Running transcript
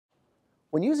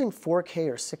When using 4K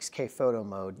or 6K photo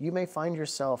mode, you may find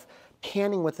yourself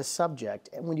panning with the subject,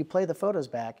 and when you play the photos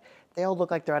back, they all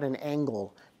look like they're at an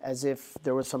angle, as if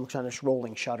there was some kind of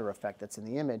rolling shutter effect that's in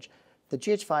the image. The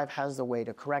GH5 has the way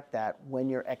to correct that when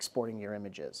you're exporting your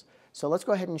images. So let's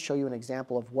go ahead and show you an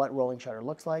example of what rolling shutter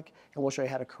looks like, and we'll show you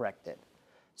how to correct it.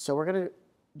 So we're going to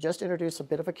just introduce a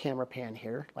bit of a camera pan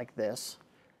here, like this.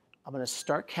 I'm going to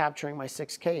start capturing my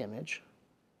 6K image.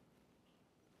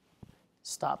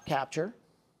 Stop capture.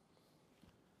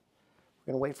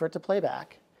 We're going to wait for it to play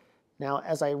back. Now,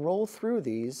 as I roll through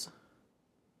these,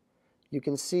 you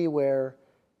can see where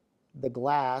the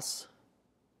glass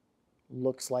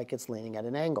looks like it's leaning at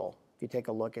an angle. If you take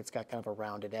a look, it's got kind of a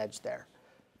rounded edge there.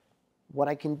 What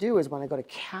I can do is when I go to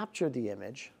capture the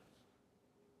image,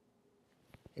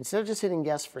 instead of just hitting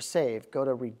yes for save, go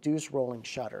to reduce rolling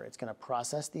shutter. It's going to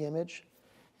process the image,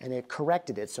 and it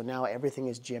corrected it, so now everything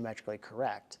is geometrically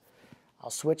correct. I'll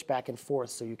switch back and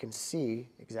forth so you can see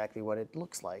exactly what it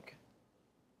looks like.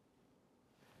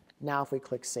 Now if we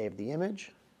click Save the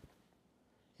Image,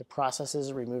 it processes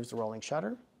and removes the rolling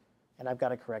shutter, and I've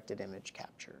got a corrected image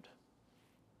captured.